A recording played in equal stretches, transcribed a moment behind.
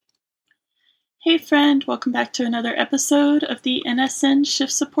Hey friend, welcome back to another episode of the NSN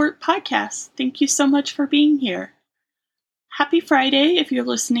Shift Support Podcast. Thank you so much for being here. Happy Friday if you're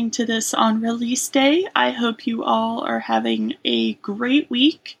listening to this on release day. I hope you all are having a great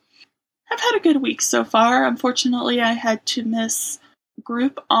week. I've had a good week so far. Unfortunately, I had to miss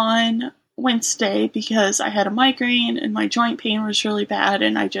group on Wednesday because I had a migraine and my joint pain was really bad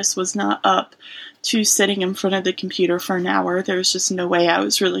and I just was not up to sitting in front of the computer for an hour. There was just no way I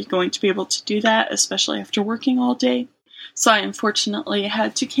was really going to be able to do that, especially after working all day. So I unfortunately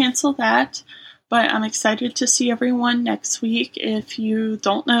had to cancel that, but I'm excited to see everyone next week. If you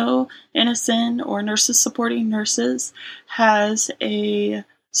don't know, NSN, or Nurses Supporting Nurses, has a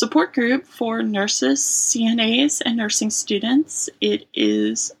support group for nurses, CNAs, and nursing students. It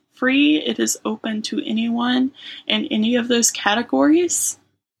is free. It is open to anyone in any of those categories.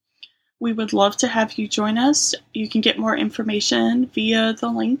 We would love to have you join us. You can get more information via the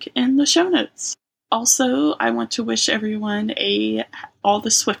link in the show notes. Also, I want to wish everyone, all the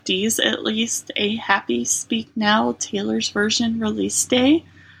Swifties at least, a happy Speak Now Taylor's Version release day.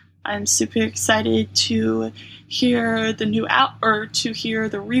 I'm super excited to hear the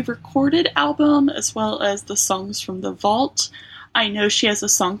the re-recorded album as well as the songs from the vault. I know she has a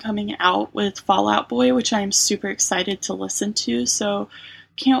song coming out with Fall Out Boy, which I'm super excited to listen to. So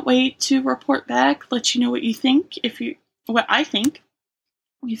can't wait to report back, let you know what you think. What I think.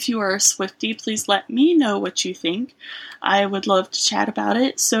 If you are a Swiftie, please let me know what you think. I would love to chat about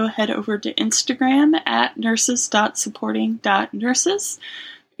it. So head over to Instagram at nurses.supporting.nurses.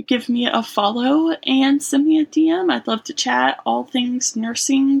 Give me a follow and send me a DM. I'd love to chat all things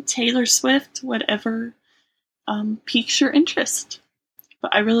nursing, Taylor Swift, whatever piques your interest.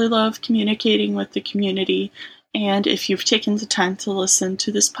 But I really love communicating with the community. And if you've taken the time to listen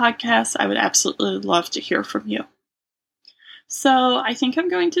to this podcast, I would absolutely love to hear from you. So I think I'm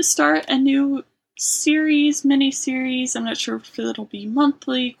going to start a new mini-series. I'm not sure if it'll be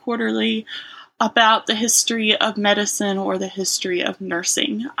monthly, quarterly, about the history of medicine or the history of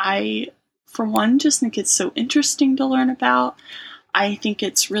nursing. I, for one, just think it's so interesting to learn about. I think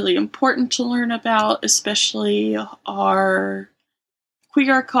it's really important to learn about, especially our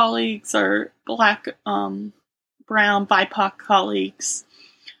queer colleagues, our Black, brown, BIPOC colleagues,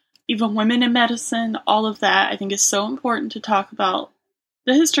 even women in medicine, all of that. I think is so important to talk about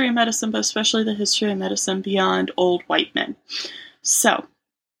the history of medicine, but especially the history of medicine beyond old white men. So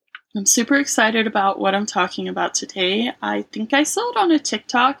I'm super excited about what I'm talking about today. I think I saw it on a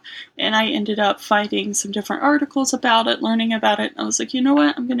TikTok, and I ended up finding some different articles about it, learning about it, and I was like, you know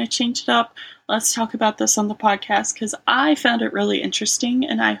what, I'm going to change it up. Let's talk about this on the podcast, because I found it really interesting,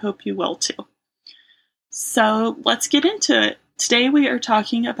 and I hope you will too. So let's get into it. Today we are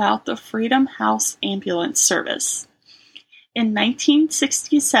talking about the Freedom House Ambulance Service. In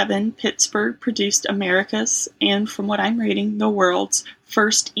 1967, Pittsburgh produced America's, and from what I'm reading, the world's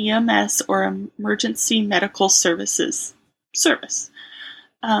first EMS, or Emergency Medical Services service.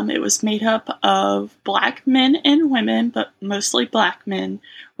 It was made up of Black men and women, but mostly Black men,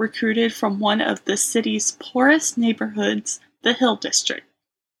 recruited from one of the city's poorest neighborhoods, the Hill District.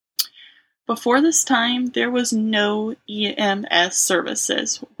 Before this time, there was no EMS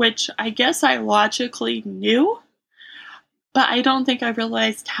services, which I guess I logically knew, but I don't think I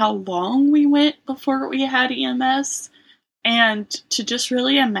realized how long we went before we had EMS, and to just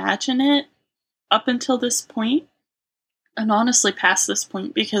really imagine it up until this point, and honestly past this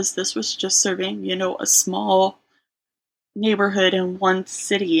point, because this was just serving, a small neighborhood in one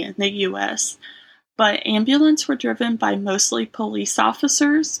city in the U.S., but ambulances were driven by mostly police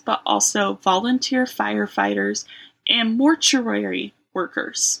officers, but also volunteer firefighters and mortuary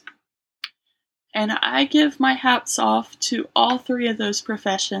workers. And I give my hats off to all three of those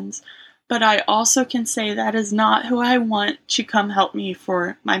professions, but I also can say that is not who I want to come help me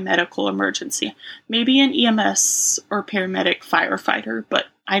for my medical emergency. Maybe an EMS or paramedic firefighter, but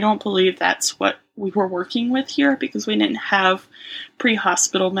I don't believe that's what we were working with here, because we didn't have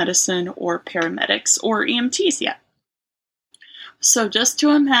pre-hospital medicine or paramedics or EMTs yet. So just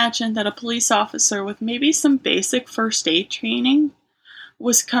to imagine that a police officer with maybe some basic first aid training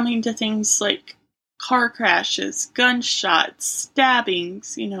was coming to things like car crashes, gunshots,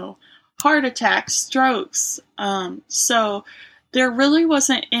 stabbings, heart attacks, strokes. So there really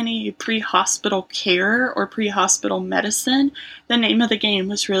wasn't any pre-hospital care or pre-hospital medicine. The name of the game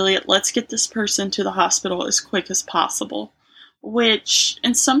was really, let's get this person to the hospital as quick as possible. Which,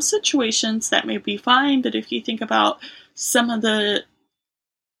 in some situations, that may be fine, but if you think about some of the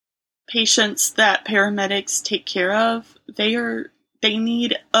patients that paramedics take care of, they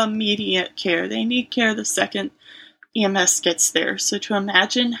need immediate care. They need care the second EMS gets there. So to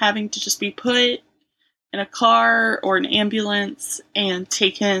imagine having to just be put in a car or an ambulance and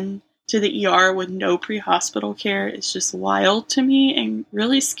taken to the ER with no pre-hospital care is just wild to me and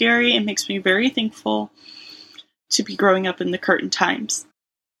really scary, and makes me very thankful to be growing up in the current times.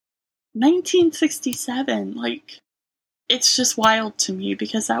 1967, it's just wild to me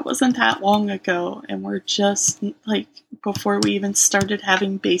because that wasn't that long ago, and we're just before we even started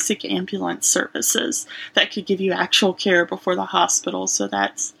having basic ambulance services that could give you actual care before the hospital. So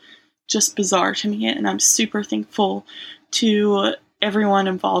that's just bizarre to me, and I'm super thankful to everyone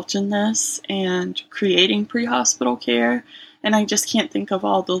involved in this and creating pre-hospital care. And I just can't think of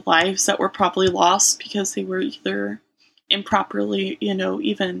all the lives that were probably lost because they were either improperly,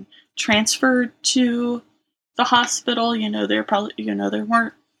 even transferred to the hospital. They're probably, there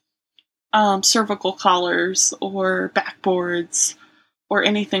weren't cervical collars or backboards or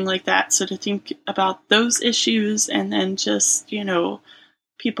anything like that. So to think about those issues, and then just,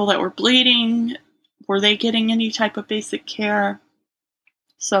 people that were bleeding, were they getting any type of basic care?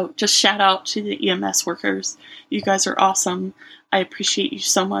 So just shout out to the EMS workers. You guys are awesome. I appreciate you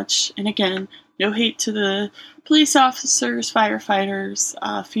so much. And again, no hate to the police officers, firefighters,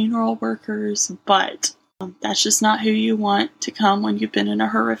 funeral workers, but that's just not who you want to come when you've been in a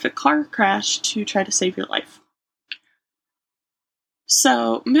horrific car crash to try to save your life.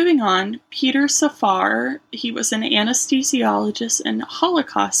 So, moving on, Peter Safar, he was an anesthesiologist and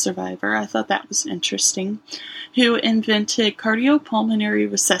Holocaust survivor. I thought that was interesting, who invented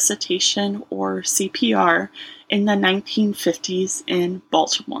cardiopulmonary resuscitation, or CPR, in the 1950s in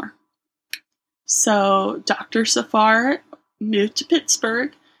Baltimore. So, Dr. Safar moved to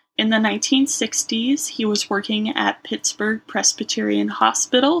Pittsburgh. In the 1960s, he was working at Pittsburgh Presbyterian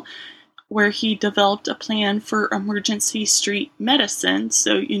Hospital, where he developed a plan for emergency street medicine.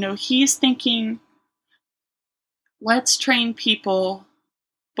 So, he's thinking, let's train people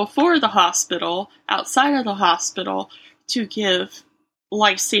before the hospital, outside of the hospital, to give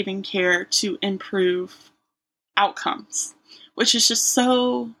life-saving care to improve outcomes, which is just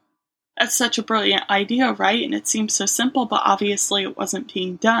that's such a brilliant idea, right? And it seems so simple, but obviously it wasn't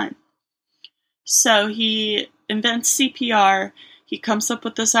being done. So he invents CPR. He comes up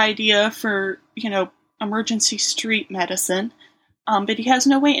with this idea for, emergency street medicine, but he has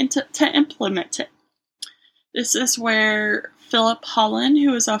no way to implement it. This is where Philip Holland,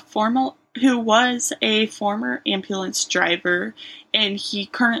 who was a former ambulance driver, and he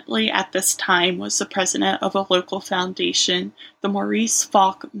currently at this time was the president of a local foundation, the Maurice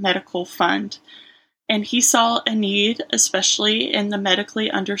Falk Medical Fund. And he saw a need, especially in the medically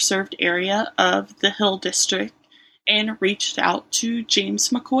underserved area of the Hill District, and reached out to James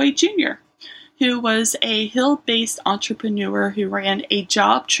McCoy Jr., who was a Hill-based entrepreneur who ran a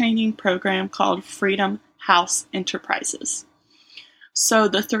job training program called Freedom House Enterprises. So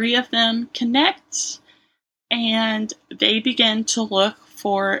the three of them connect, and they begin to look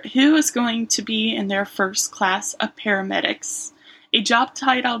for who is going to be in their first class of paramedics, a job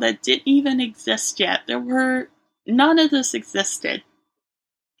title that didn't even exist yet. None of this existed.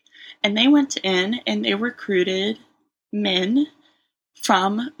 And they went in and they recruited men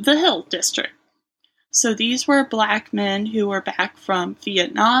from the Hill District. So these were Black men who were back from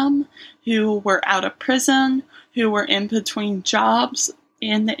Vietnam, who were out of prison, who were in between jobs.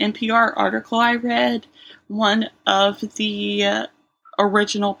 In the NPR article I read, one of the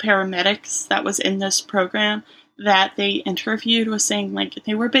original paramedics that was in this program that they interviewed was saying,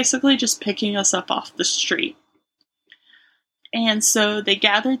 they were basically just picking us up off the street. And so they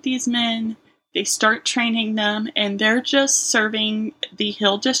gathered these men, they start training them, and they're just serving the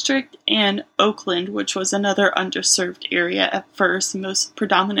Hill District and Oakland, which was another underserved area at first, most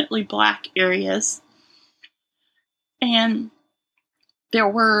predominantly Black areas. And there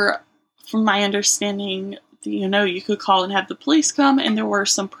were, from my understanding, you could call and have the police come, and there were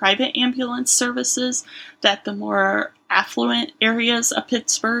some private ambulance services that the more affluent areas of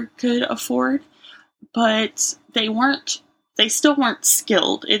Pittsburgh could afford, but they still weren't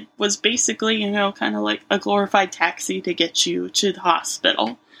skilled. It was basically, kind of like a glorified taxi to get you to the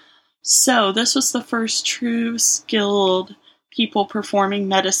hospital. So this was the first true skilled people performing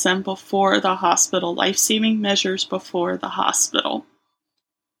medicine before the hospital, life-saving measures before the hospital.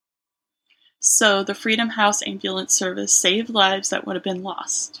 So the Freedom House Ambulance Service saved lives that would have been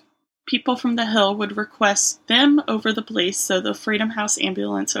lost. People from the Hill would request them over the police, so the Freedom House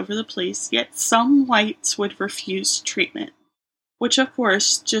Ambulance over the police, yet some whites would refuse treatment, which of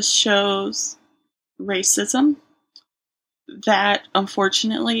course just shows racism that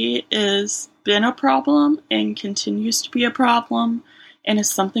unfortunately has been a problem and continues to be a problem, and is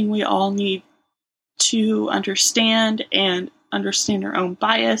something we all need to understand their own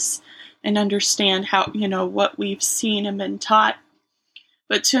bias and understand how, what we've seen and been taught.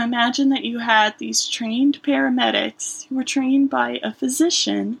 But to imagine that you had these trained paramedics who were trained by a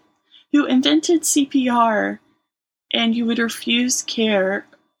physician who invented CPR, and you would refuse care,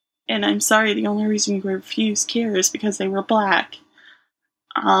 and I'm sorry, the only reason you would refuse care is because they were Black,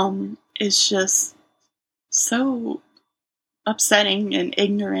 is just so upsetting and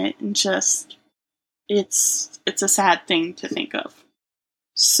ignorant, and just, it's a sad thing to think of.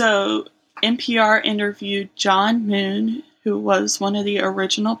 So NPR interviewed John Moon, who was one of the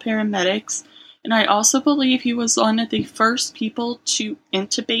original paramedics, and I also believe he was one of the first people to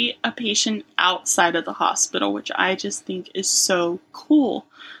intubate a patient outside of the hospital, which I just think is so cool.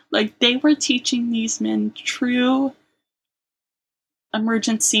 Like, they were teaching these men true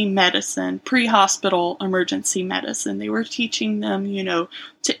emergency medicine, pre-hospital emergency medicine. They were teaching them,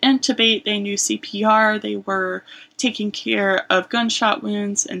 to intubate. They knew CPR. They were taking care of gunshot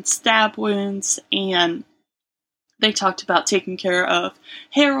wounds and stab wounds, and they talked about taking care of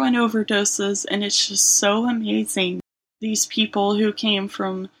heroin overdoses, and it's just so amazing. These people who came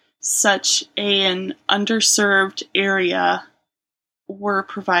from such an underserved area were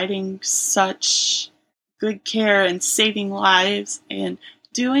providing such good care and saving lives and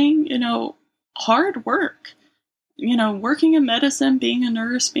doing, hard work. Working in medicine, being a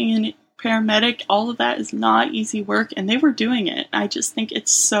nurse, being a paramedic, all of that is not easy work, and they were doing it. I just think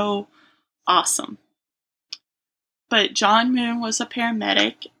it's so awesome. But John Moon was a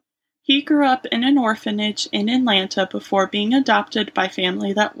paramedic. He grew up in an orphanage in Atlanta before being adopted by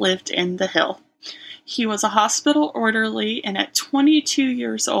family that lived in the Hill. He was a hospital orderly, and at 22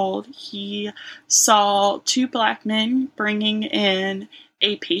 years old, he saw two Black men bringing in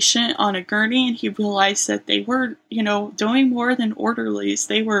a patient on a gurney, and he realized that they were, doing more than orderlies.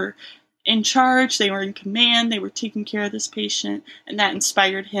 They were in charge, they were in command, they were taking care of this patient, and that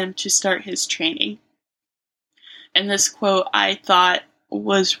inspired him to start his training. And this quote I thought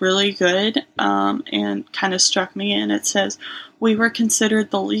was really good and kind of struck me, and it says, "We were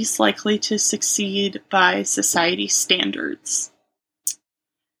considered the least likely to succeed by society standards."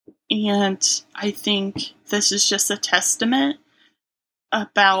 And I think this is just a testament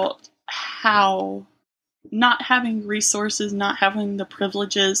about how not having resources, not having the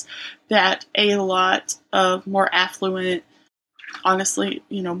privileges that a lot of more affluent, honestly,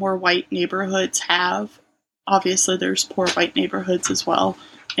 more white neighborhoods have. Obviously, there's poor white neighborhoods as well,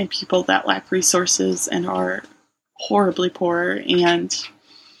 and people that lack resources and are horribly poor and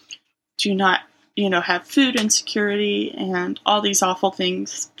do not, have food insecurity and all these awful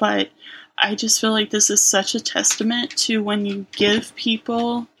things. But I just feel like this is such a testament to when you give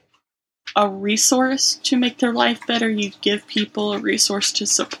people a resource to make their life better, you give people a resource to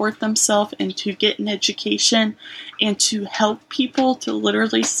support themselves and to get an education and to help people to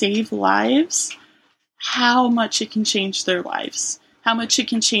literally save lives, how much it can change their lives, how much it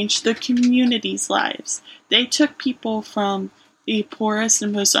can change the community's lives. They took people from the poorest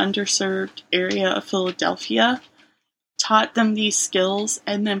and most underserved area of Philadelphia, taught them these skills,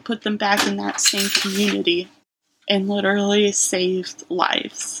 and then put them back in that same community and literally saved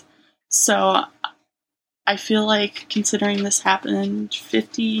lives. So I feel like, considering this happened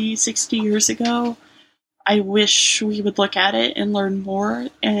 50, 60 years ago, I wish we would look at it and learn more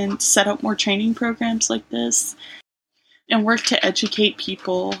and set up more training programs like this and work to educate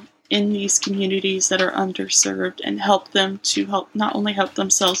people in these communities that are underserved and help them to not only help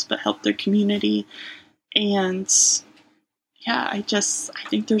themselves but help their community. And yeah, I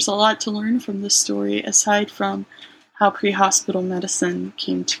think there's a lot to learn from this story aside from how pre-hospital medicine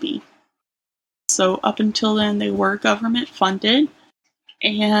came to be. So up until then, they were government funded.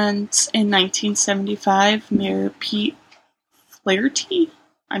 And in 1975, Mayor Pete Flaherty,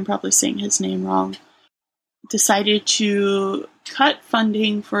 I'm probably saying his name wrong, decided to cut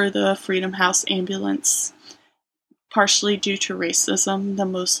funding for the Freedom House ambulance, partially due to racism. The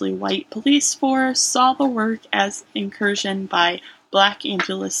mostly white police force saw the work as incursion by Black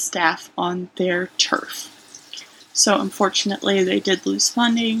ambulance staff on their turf. So unfortunately, they did lose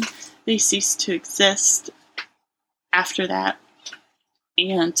funding. They ceased to exist after that.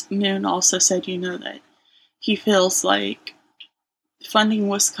 And Moon also said, that he feels like funding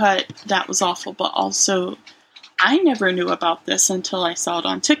was cut, that was awful, but also I never knew about this until I saw it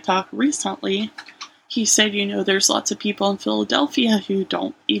on TikTok recently. He said, there's lots of people in Philadelphia who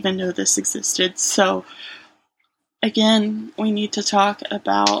don't even know this existed. So again, we need to talk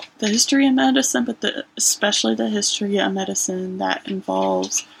about the history of medicine, but especially the history of medicine that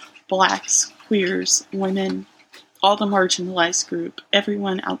involves Blacks, queers, women, all the marginalized group,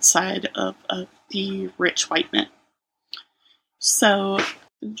 everyone outside of a the rich white men. So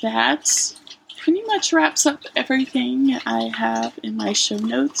that pretty much wraps up everything I have in my show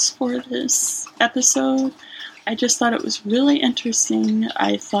notes for this episode. I just thought it was really interesting.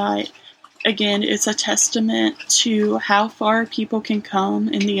 I thought, again, it's a testament to how far people can come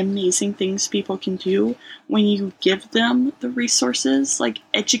and the amazing things people can do when you give them the resources like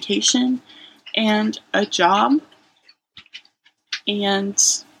education and a job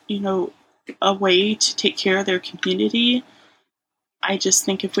and, a way to take care of their community. I just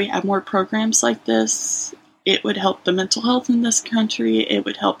think if we had more programs like this, it would help the mental health in this country, it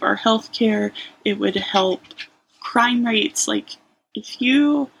would help our healthcare, it would help crime rates. Like, if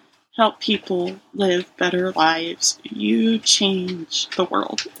you help people live better lives, you change the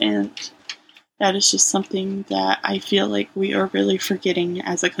world. And that is just something that I feel like we are really forgetting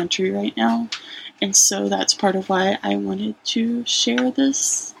as a country right now. And so that's part of why I wanted to share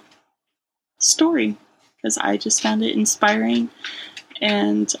this story, because I just found it inspiring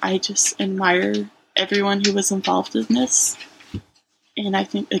and I just admire everyone who was involved in this. And I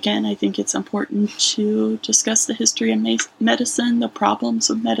think it's important to discuss the history of medicine, the problems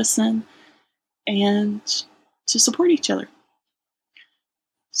of medicine, and to support each other.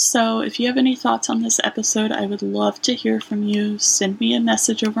 So if you have any thoughts on this episode, I would love to hear from you. Send me a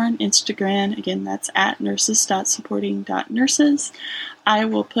message over on Instagram. Again, that's at nurses.supporting.nurses. I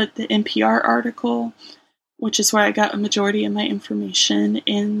will put the NPR article, which is where I got a majority of my information,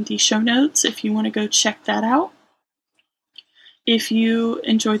 in the show notes if you want to go check that out. If you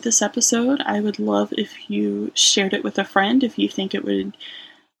enjoyed this episode, I would love if you shared it with a friend if you think it would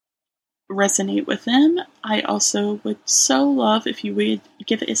resonate with them. I also would so love if you would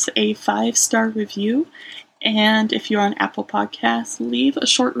give us a 5-star review. And if you're on Apple Podcasts, leave a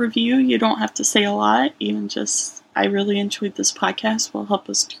short review. You don't have to say a lot. Even just, I really enjoyed this podcast, will help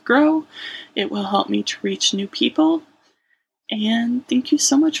us to grow. It will help me to reach new people. And thank you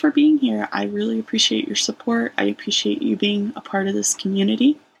so much for being here. I really appreciate your support. I appreciate you being a part of this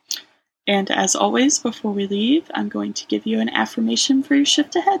community. And as always, before we leave, I'm going to give you an affirmation for your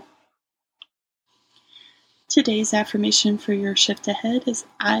shift ahead. Today's affirmation for your shift ahead is,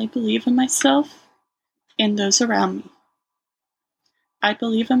 I believe in myself and those around me. I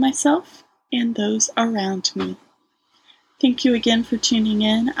believe in myself and those around me. Thank you again for tuning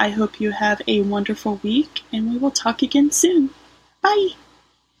in. I hope you have a wonderful week, and we will talk again soon. Bye!